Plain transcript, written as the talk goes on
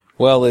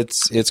Well,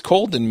 it's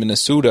cold in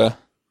Minnesota.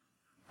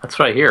 That's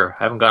what I hear.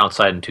 I haven't gone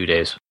outside in 2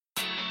 days.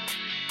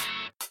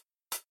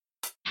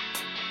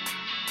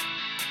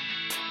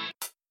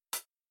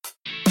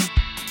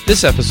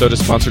 This episode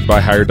is sponsored by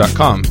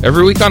Hired.com.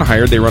 Every week on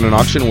Hired, they run an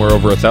auction where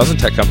over 1,000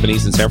 tech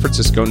companies in San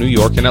Francisco, New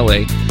York, and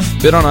LA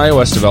bid on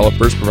iOS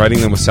developers,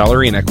 providing them with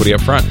salary and equity up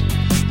front.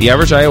 The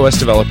average iOS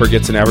developer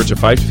gets an average of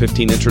 5 to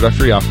 15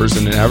 introductory offers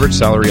and an average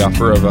salary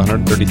offer of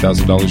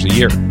 $130,000 a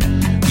year.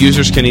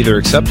 Users can either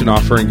accept an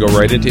offer and go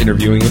right into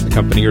interviewing with the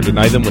company or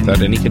deny them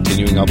without any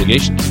continuing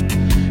obligations.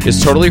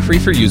 It's totally free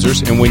for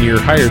users, and when you're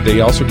hired, they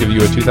also give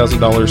you a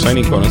 $2,000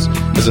 signing bonus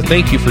as a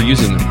thank you for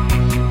using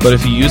them. But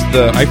if you use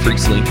the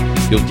iPhreaks link,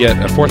 you'll get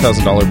a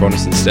 $4,000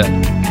 bonus instead.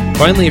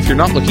 Finally, if you're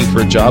not looking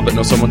for a job but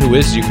know someone who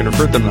is, you can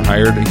refer them to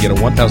Hired and get a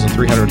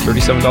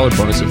 $1,337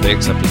 bonus if they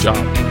accept a job.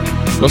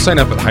 Go sign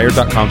up at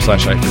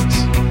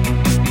hired.com/iPhreaks.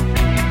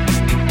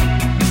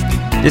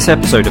 This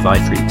episode of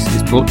iPhreaks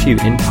is brought to you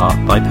in part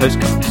by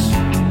Postcards.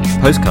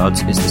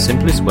 Postcards is the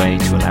simplest way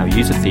to allow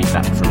user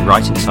feedback from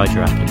right inside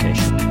your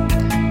application.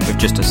 With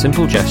just a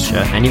simple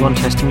gesture, anyone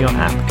testing your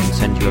app can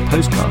send you a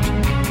postcard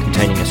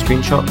containing a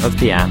screenshot of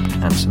the app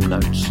and some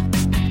notes.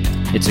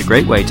 It's a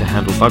great way to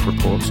handle bug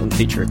reports and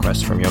feature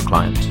requests from your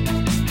client.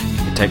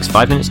 It takes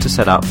 5 minutes to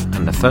set up,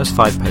 and the first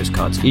 5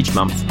 postcards each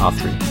month are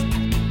free.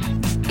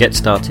 Get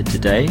started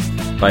today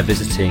by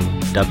visiting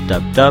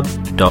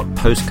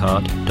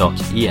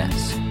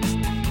www.postcard.es.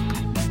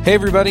 Hey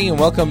everybody, and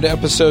welcome to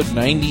episode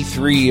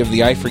 93 of the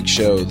iPhreaks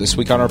Show. This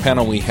week on our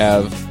panel we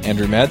have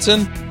Andrew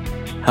Madsen.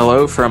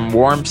 Hello from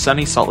warm,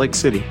 sunny Salt Lake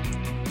City.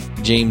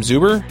 James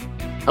Zuber.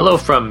 Hello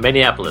from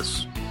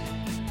Minneapolis.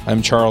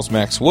 I'm Charles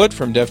Max Wood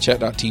from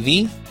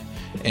devchat.tv,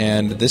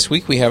 and this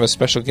week we have a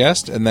special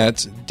guest, and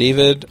that's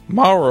David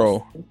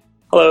Mauro.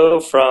 Hello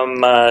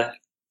from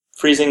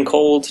freezing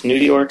cold New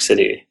York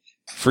City.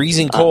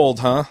 Freezing cold,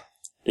 huh?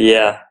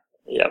 Yeah,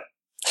 yep.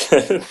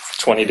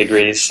 20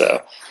 degrees,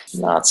 so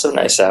not so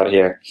nice out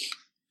here.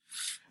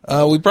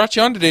 We brought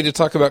you on today to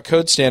talk about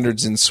code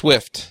standards in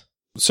Swift.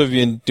 So have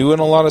you been doing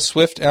a lot of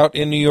Swift out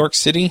in New York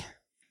City?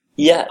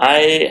 Yeah,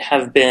 I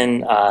have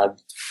been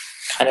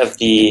kind of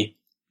the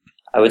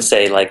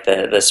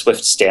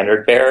Swift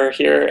standard bearer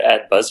here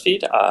at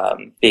BuzzFeed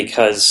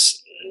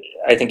because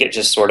I think it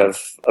just sort of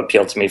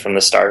appealed to me from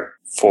the start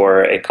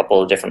for a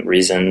couple of different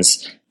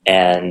reasons.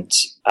 And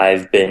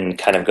I've been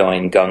kind of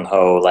going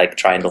gung-ho, like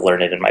trying to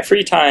learn it in my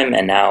free time.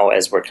 And now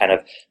as we're kind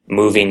of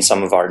moving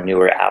some of our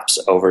newer apps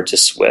over to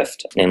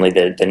Swift, namely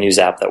the news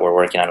app that we're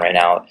working on right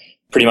now,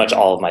 pretty much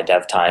all of my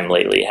dev time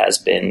lately has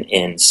been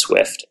in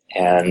Swift.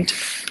 And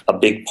a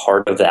big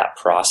part of that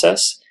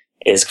process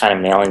is kind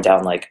of nailing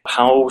down, like,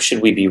 how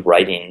should we be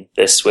writing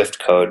this Swift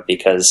code?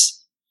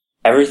 Because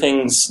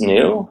everything's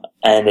new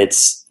and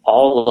it's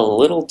all a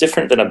little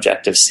different than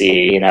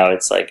Objective-C. You know,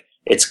 it's like,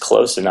 it's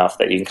close enough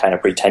that you can kind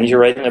of pretend you're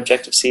writing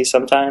Objective-C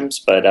sometimes,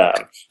 but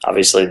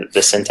obviously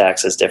the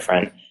syntax is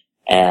different.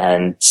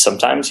 And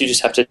sometimes you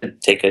just have to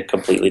take a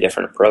completely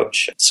different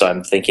approach. So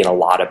I'm thinking a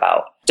lot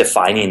about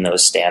defining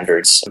those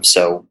standards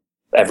so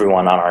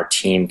everyone on our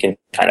team can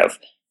kind of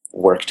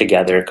work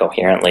together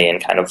coherently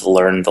and kind of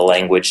learn the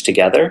language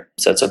together.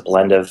 So it's a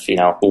blend of,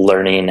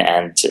 learning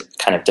and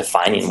kind of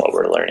defining what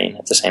we're learning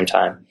at the same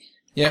time.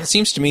 Yeah, it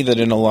seems to me that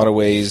in a lot of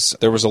ways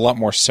there was a lot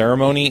more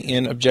ceremony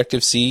in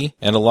Objective-C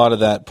and a lot of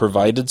that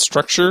provided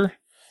structure.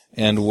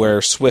 And where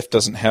Swift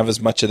doesn't have as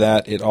much of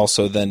that, it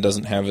also then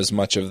doesn't have as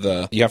much of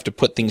you have to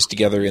put things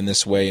together in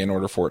this way in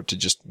order for it to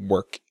just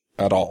work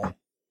at all.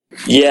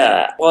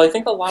 Yeah, well, I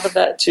think a lot of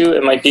that too,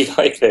 it might be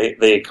like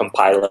the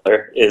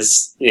compiler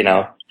is,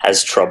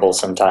 has trouble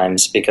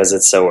sometimes because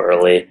it's so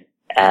early.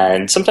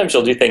 And sometimes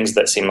you'll do things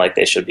that seem like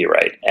they should be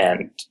right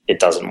and it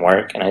doesn't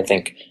work. And I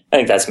think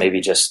that's maybe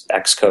just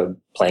Xcode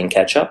playing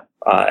catch up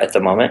at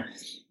the moment.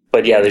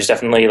 But yeah, there's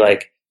definitely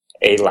like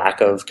a lack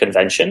of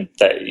convention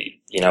that,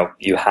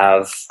 you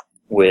have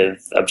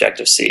with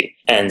Objective-C.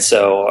 And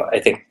so I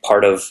think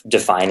part of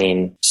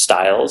defining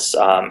styles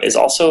is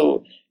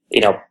also,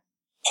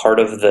 part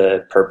of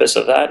the purpose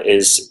of that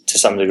is to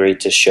some degree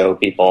to show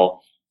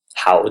people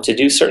how to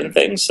do certain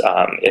things.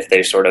 If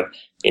they're sort of,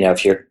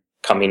 if you're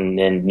coming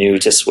in new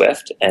to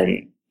Swift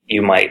and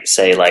you might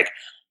say like,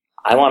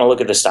 I want to look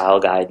at the style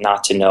guide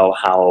not to know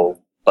how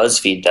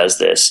BuzzFeed does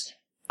this.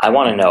 I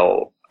want to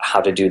know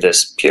how to do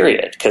this,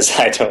 period, because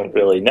I don't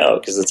really know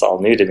because it's all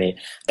new to me.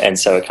 And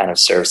so it kind of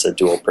serves a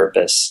dual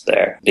purpose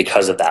there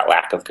because of that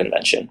lack of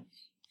convention.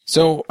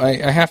 So I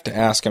have to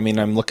ask,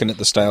 I'm looking at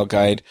the style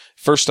guide.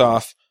 First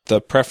off, the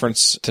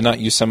preference to not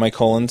use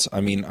semicolons,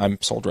 I'm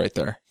sold right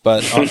there.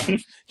 But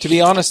to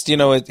be honest,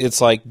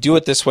 it's like, do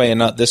it this way and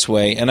not this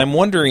way. And I'm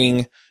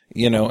wondering,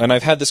 and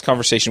I've had this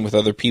conversation with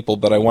other people,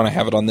 but I want to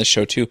have it on this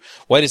show too.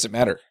 Why does it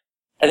matter?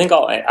 I think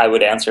I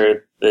would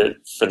answer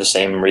for the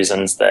same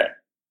reasons that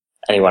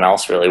anyone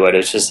else really would.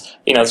 It's just,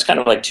 it's kind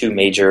of like two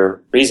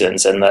major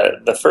reasons. And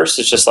the first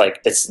is just like,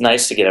 it's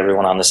nice to get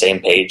everyone on the same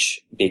page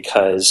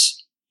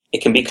because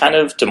it can be kind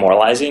of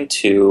demoralizing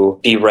to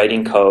be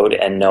writing code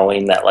and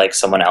knowing that like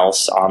someone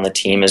else on the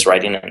team is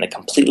writing it in a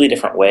completely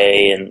different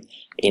way. And,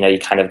 you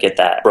kind of get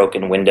that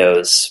broken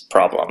windows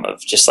problem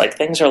of just like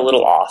things are a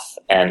little off,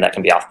 and that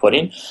can be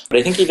off-putting. But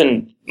I think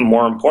even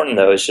more important,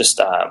 though, is just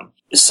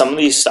some of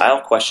these style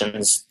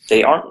questions,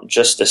 they aren't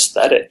just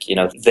aesthetic.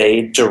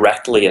 They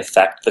directly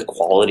affect the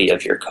quality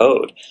of your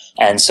code.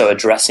 And so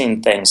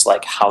addressing things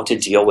like how to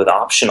deal with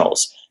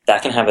optionals,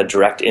 that can have a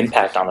direct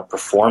impact on the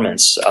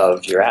performance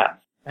of your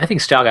app. I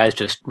think style guides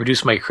just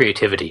reduce my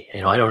creativity.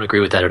 I don't agree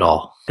with that at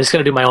all. I'm just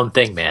going to do my own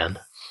thing, man.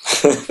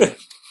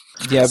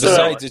 Yeah,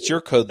 besides, it's your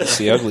code that's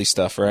the ugly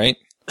stuff, right?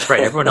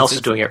 Right, everyone else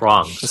is doing it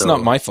wrong. It's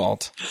not my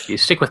fault. If you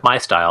stick with my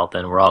style,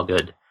 then we're all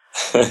good.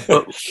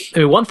 But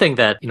one thing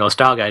that,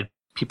 style guide,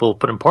 people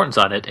put importance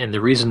on it, and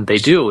the reason they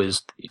do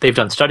is they've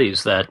done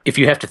studies that if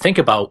you have to think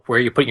about where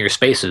you're putting your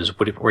spaces,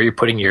 where you're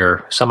putting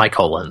your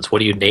semicolons, what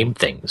do you name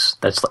things,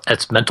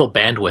 that's mental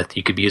bandwidth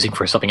you could be using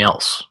for something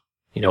else.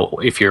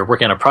 If you're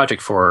working on a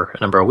project for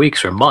a number of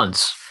weeks or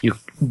months, you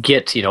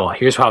get,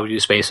 here's how we do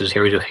spaces,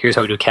 here's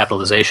how we do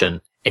capitalization,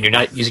 and you're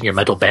not using your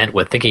mental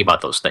bandwidth thinking about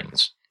those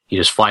things. You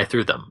just fly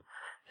through them.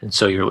 And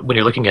so when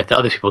you're looking at the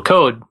other people's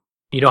code,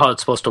 you know how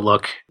it's supposed to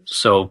look.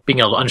 So being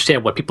able to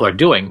understand what people are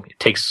doing, it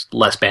takes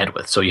less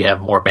bandwidth. So you have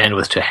more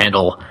bandwidth to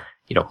handle,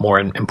 more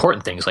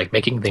important things like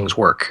making things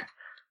work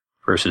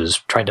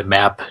versus trying to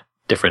map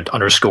different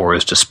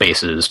underscores to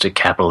spaces to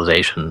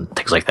capitalization,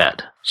 things like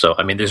that. So,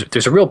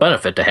 there's a real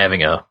benefit to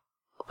having a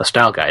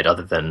style guide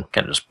other than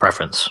kind of just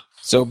preference.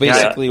 So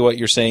basically what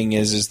you're saying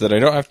is that I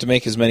don't have to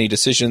make as many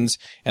decisions,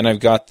 and I've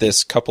got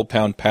this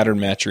couple-pound pattern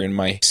matcher in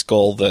my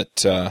skull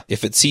that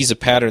if it sees a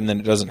pattern, then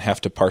it doesn't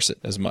have to parse it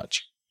as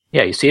much.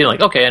 Yeah, you see it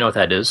like, okay, I know what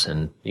that is,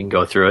 and you can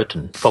go through it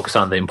and focus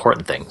on the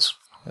important things.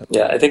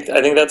 Yeah, I think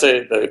that's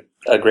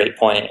a great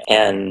point.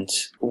 And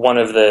one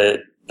of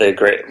the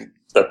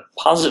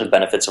positive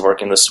benefits of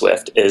working with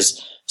Swift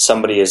is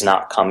somebody is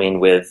not coming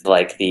with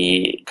like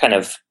the kind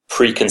of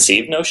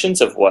preconceived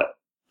notions of what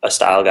a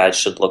style guide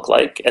should look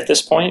like at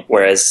this point.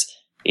 Whereas,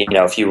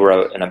 if you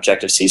wrote an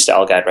Objective-C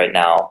style guide right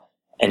now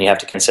and you have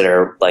to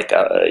consider like,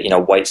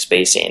 white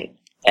spacing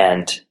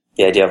and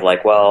the idea of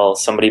like, well,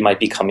 somebody might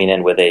be coming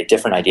in with a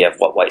different idea of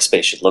what white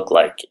space should look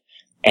like.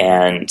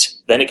 And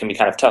then it can be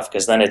kind of tough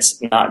because then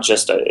it's not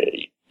just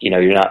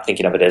you're not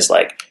thinking of it as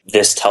like,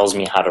 this tells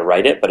me how to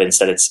write it, but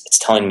instead it's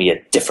telling me a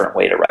different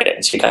way to write it.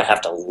 And so you kind of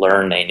have to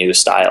learn a new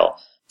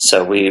style.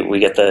 So we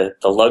get the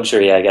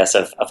luxury, I guess,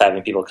 of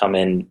having people come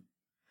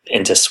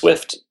into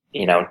Swift,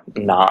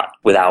 not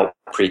without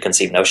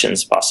preconceived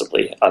notions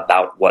possibly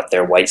about what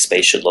their white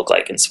space should look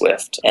like in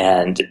Swift.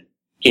 And,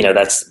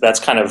 that's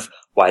kind of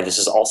why this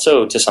is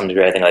also to some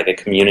degree, I think, like a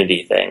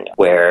community thing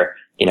where,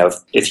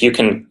 if you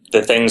can,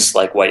 the things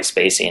like white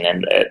spacing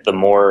and the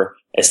more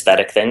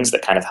aesthetic things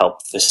that kind of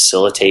help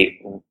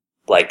facilitate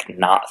like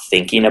not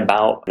thinking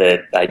about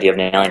the idea of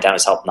nailing down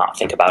is help not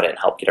think about it and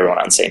help get everyone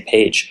on the same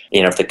page.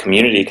 If the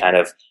community kind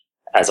of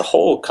as a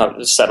whole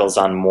settles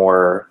on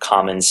more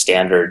common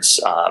standards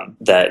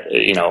that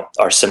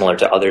are similar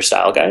to other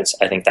style guides,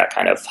 I think that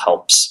kind of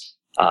helps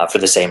for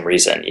the same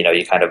reason.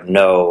 You kind of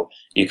know,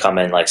 you come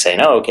in like saying,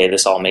 oh, okay,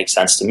 this all makes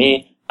sense to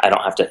me. I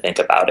don't have to think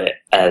about it,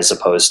 as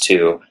opposed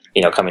to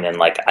coming in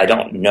like, I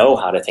don't know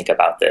how to think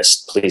about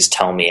this. Please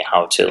tell me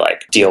how to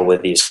like deal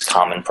with these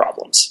common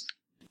problems.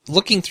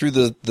 Looking through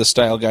the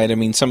style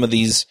guide, some of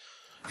these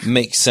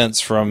make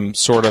sense from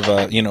sort of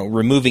a,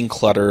 removing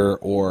clutter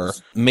or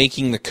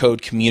making the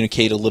code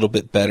communicate a little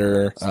bit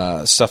better,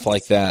 stuff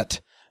like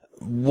that.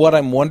 What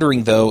I'm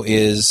wondering, though,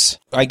 is,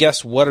 I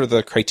guess, what are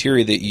the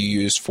criteria that you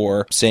use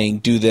for saying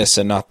do this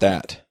and not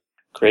that?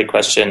 Great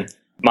question.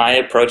 My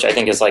approach, I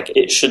think, is like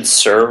it should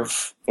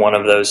serve one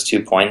of those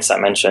 2 points I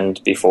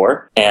mentioned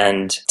before.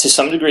 And to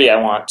some degree, I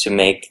want to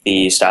make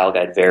the style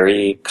guide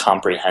very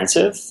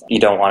comprehensive. You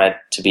don't want it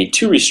to be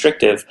too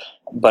restrictive,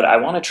 but I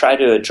want to try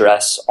to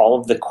address all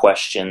of the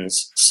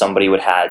questions somebody would have